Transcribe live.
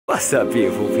What's up,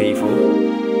 beautiful people?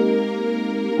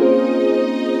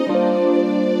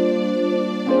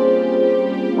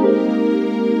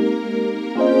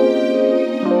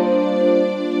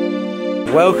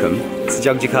 Welcome to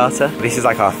Jogjakarta. This is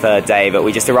like our third day, but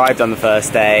we just arrived on the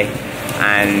first day,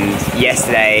 and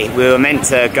yesterday we were meant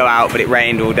to go out, but it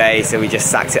rained all day, so we just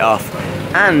sacked it off.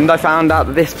 And I found out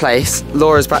that this place,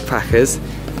 Laura's Backpackers,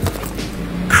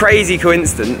 crazy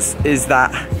coincidence is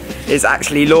that it's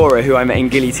actually Laura, who I met in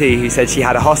Gili Tea, who said she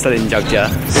had a hostel in Jogja.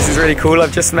 This is really cool.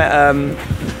 I've just met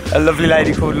a lovely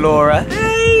lady called Laura,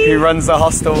 who runs a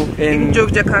hostel in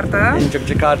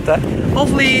Jogjakarta.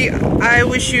 Hopefully, I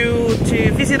wish you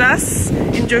to visit us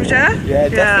in Jogja. Yeah,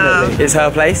 definitely. Yeah. It's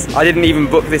her place. I didn't even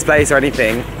book this place or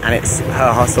anything, and it's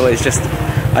her hostel. It's just,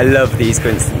 I love these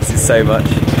coincidences so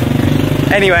much.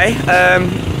 Anyway,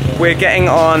 we're getting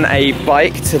on a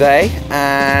bike today,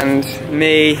 and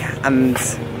me and,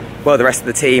 well, the rest of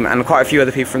the team and quite a few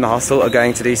other people from the hostel are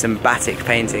going to do some batik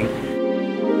painting.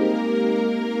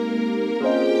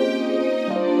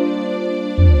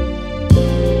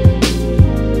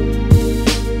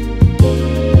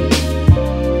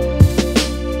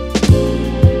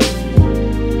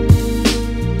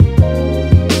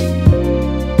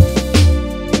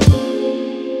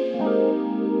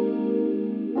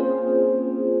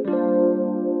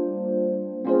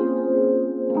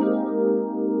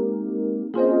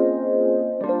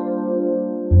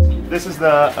 This is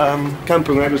the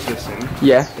kampung I was listing.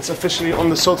 Yeah. It's officially on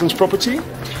the Sultan's property.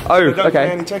 Oh, don't pay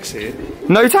okay. any tax here.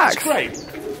 No tax? It's great.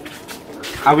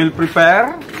 I will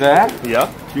prepare there. Yeah.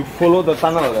 You follow the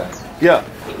tunnel there. Yeah.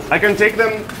 I can take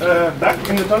them back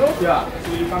in the tunnel? Yeah.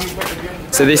 So you come back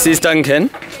again. So this is Duncan.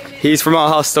 He's from our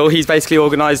hostel. He's basically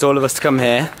organised all of us to come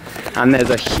here. And there's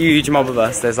a huge mob of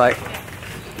us. There's like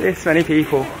this many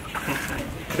people.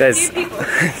 There's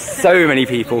so many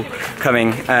people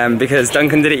coming because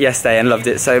Duncan did it yesterday and loved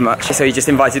it so much. So he just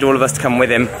invited all of us to come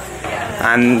with him.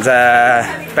 And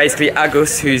basically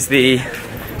Agus, who's the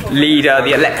leader,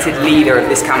 the elected leader of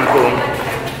this kampung,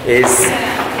 is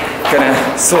gonna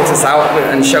sort us out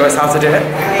and show us how to do it.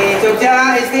 Hey,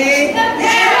 Jogja, is it?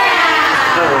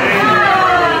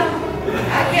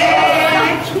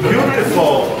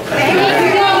 Beautiful.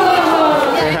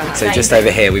 So just over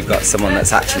here we've got someone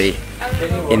that's actually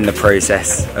in the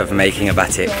process of making a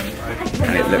batik,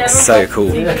 and it looks so cool.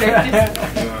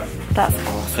 That's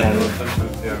awesome.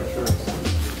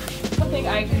 Something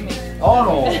I can make. Oh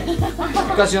no,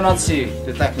 because you not see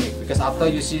the technique. Because after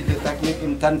you see the technique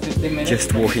in 10-15 minutes.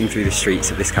 Just walking through the streets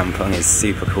of this kampung is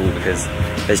super cool because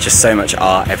there's just so much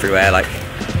art everywhere. Like,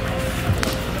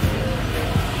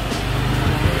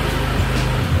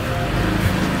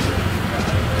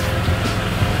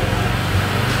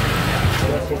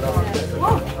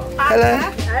 hello.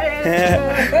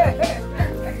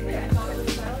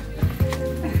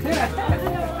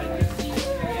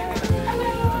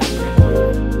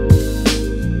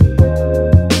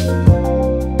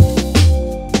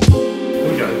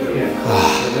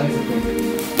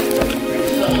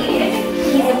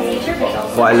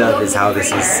 What I love is how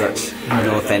this is such an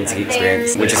authentic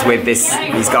experience. We're just with these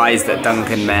guys that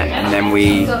Duncan met, and then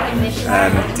we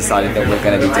decided that we're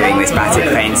going to be doing this batik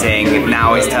painting.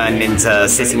 Now it's turned into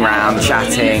sitting around,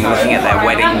 chatting, looking at their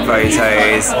wedding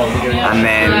photos, and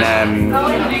then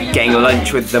getting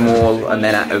lunch with them all, and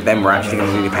then we're actually going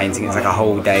to do the painting. It's like a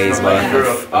whole day's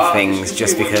worth of things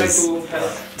just because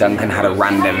Duncan had a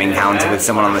random encounter with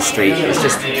someone on the street. It's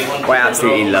just what I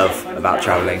absolutely love about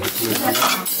travelling.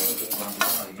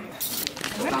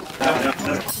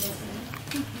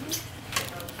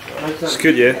 It's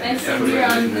good, yeah? At home,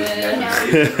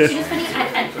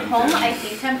 I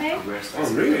hate tempeh.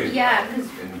 Oh, really? Yeah, because I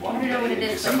don't know what it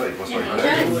is.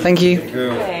 Indonesia. Thank you.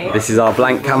 This is our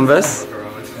blank canvas.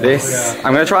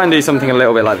 I'm going to try and do something a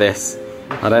little bit like this.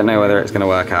 I don't know whether it's going to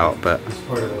work out, but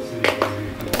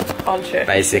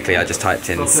basically I just typed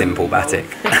in simple batik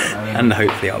and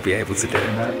hopefully I'll be able to do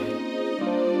it.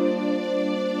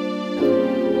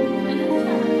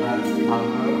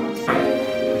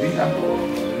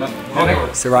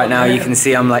 So right now you can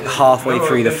see I'm like halfway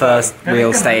through the first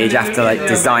real stage after like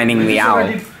designing the owl.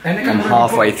 I'm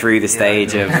halfway through the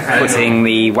stage of putting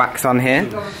the wax on here.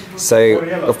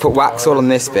 So I've put wax all on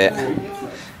this bit,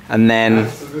 and then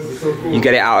you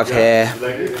get it out of here,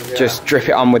 just drip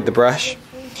it on with the brush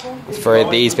for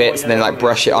these bits, and then like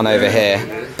brush it on over here.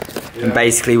 And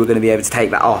basically we're going to be able to take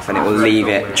that off and it will leave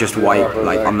it just white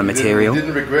like on the material.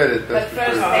 Didn't regret it.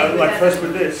 Like first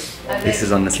with this. This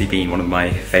has honestly been one of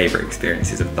my favourite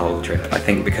experiences of the whole trip. I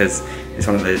think because it's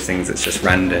one of those things that's just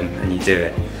random and you do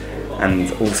it.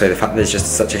 and also the fact that there's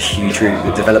just such a huge group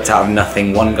that developed out of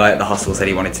nothing. One guy at the hostel said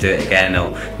he wanted to do it again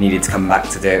or needed to come back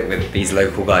to do it with these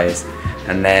local guys,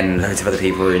 and then loads of other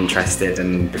people were interested,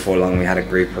 and before long we had a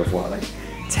group of what, like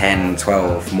 10,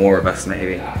 12, more of us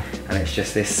maybe, and it's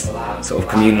just this sort of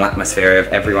communal atmosphere of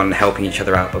everyone helping each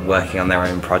other out but working on their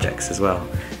own projects as well.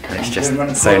 And it's just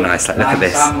so nice. Like, look at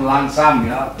this. Langsam,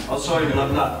 yeah. Also, you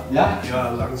love that? Yeah?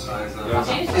 Yeah, langsam.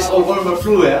 It's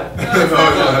overflow, yeah?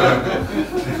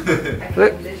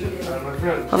 Look, I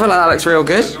feel like that looks real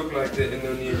good.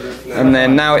 And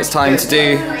then now it's time to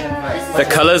do the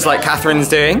colours like Catherine's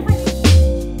doing.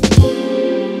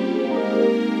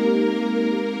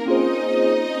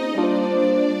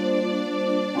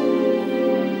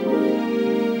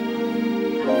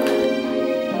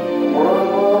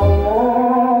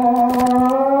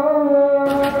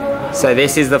 So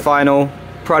this is the final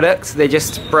product. They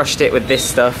just brushed it with this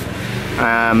stuff.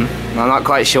 I'm not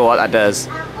quite sure what that does,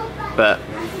 but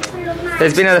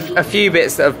there's been a few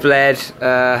bits that have bled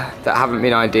that haven't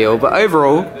been ideal, but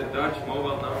overall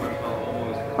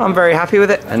I'm very happy with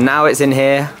it. And now it's in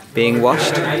here being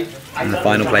washed. And the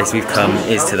final place we've come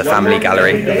is to the family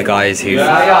gallery of the guys who've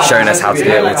shown us how to do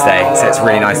it all today. So it's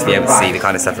really nice to be able to see the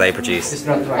kind of stuff they produce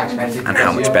and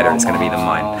how much better it's going to be than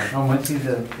mine. Painting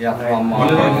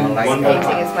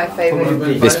is my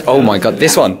favourite. This, oh my god,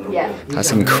 this one? Yeah.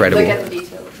 That's incredible. Look at the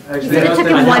details. He said it took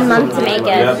him 1 month to make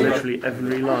Yeah, it. literally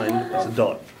every line is a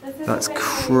dot. That's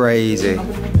crazy.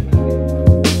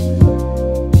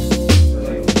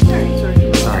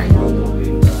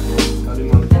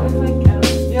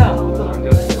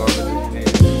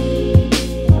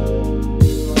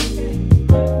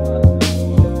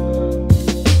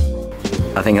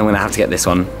 I think I'm going to have to get this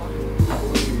one.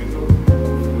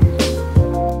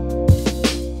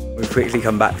 We've quickly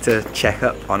come back to check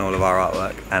up on all of our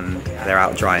artwork, and they're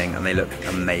out drying and they look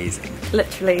amazing.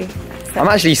 Literally. I'm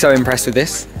actually so impressed with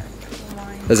this.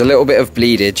 There's a little bit of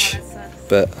bleedage,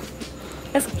 but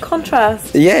It's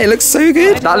contrast. yeah, it looks so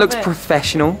good. That looks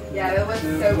professional. Yeah, that was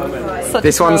so good. Such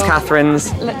This one's cool.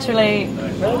 Catherine's. Literally.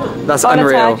 That's on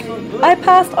unreal. attack. I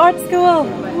passed art school.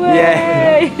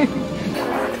 Yeah. Yay.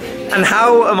 And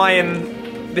how am I in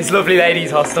this lovely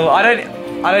ladies' hostel? I don't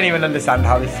even understand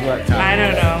how this has worked out. I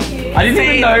don't know. I didn't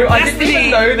even know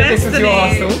that this was your Destiny.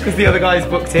 hostel because the other guys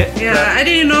booked it. Yeah, I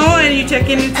didn't know, and you check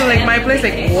into like my place,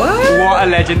 like what? What a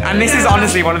legend. And this is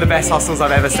honestly one of the best hostels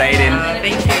I've ever stayed in.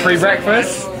 Thank you. Free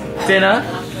breakfast, dinner,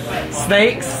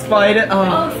 snakes, spider.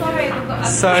 Oh,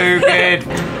 so good.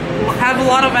 Have a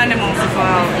lot of animals as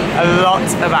well. A lot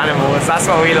of animals, that's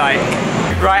what we like.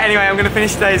 Right, anyway, I'm going to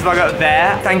finish today's vlog up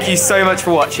there. Thank you so much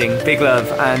for watching. Big love,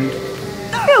 and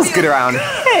it feels good around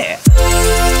here.